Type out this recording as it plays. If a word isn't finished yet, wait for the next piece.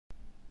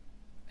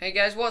Hey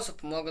guys, what's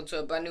up and welcome to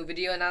a brand new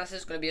video. And this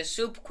is going to be a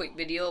super quick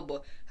video,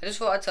 but I just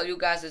thought I'd tell you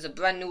guys there's a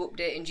brand new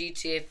update in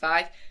GTA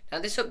 5. Now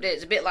this update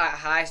is a bit like a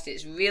heist.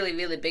 It's really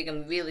big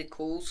and really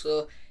cool.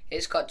 So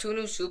it's got 2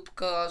 new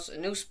supercars, a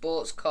new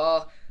sports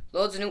car,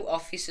 loads of new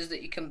officers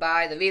that you can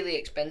buy. They're really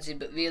expensive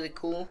but really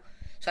cool.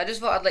 So I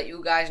just thought I'd let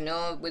you guys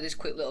know with this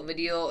quick little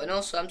video. And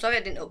also, I'm sorry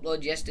I didn't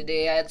upload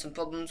yesterday. I had some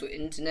problems with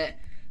internet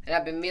and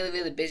I've been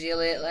really busy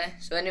lately.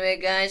 So anyway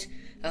guys,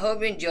 I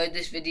hope you enjoyed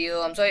this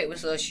video. I'm sorry it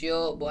was so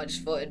short, but I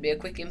just thought it'd be a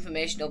quick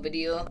informational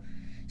video.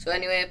 So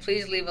anyway,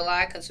 please leave a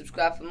like and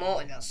subscribe for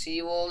more, and I'll see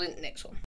you all in the next one.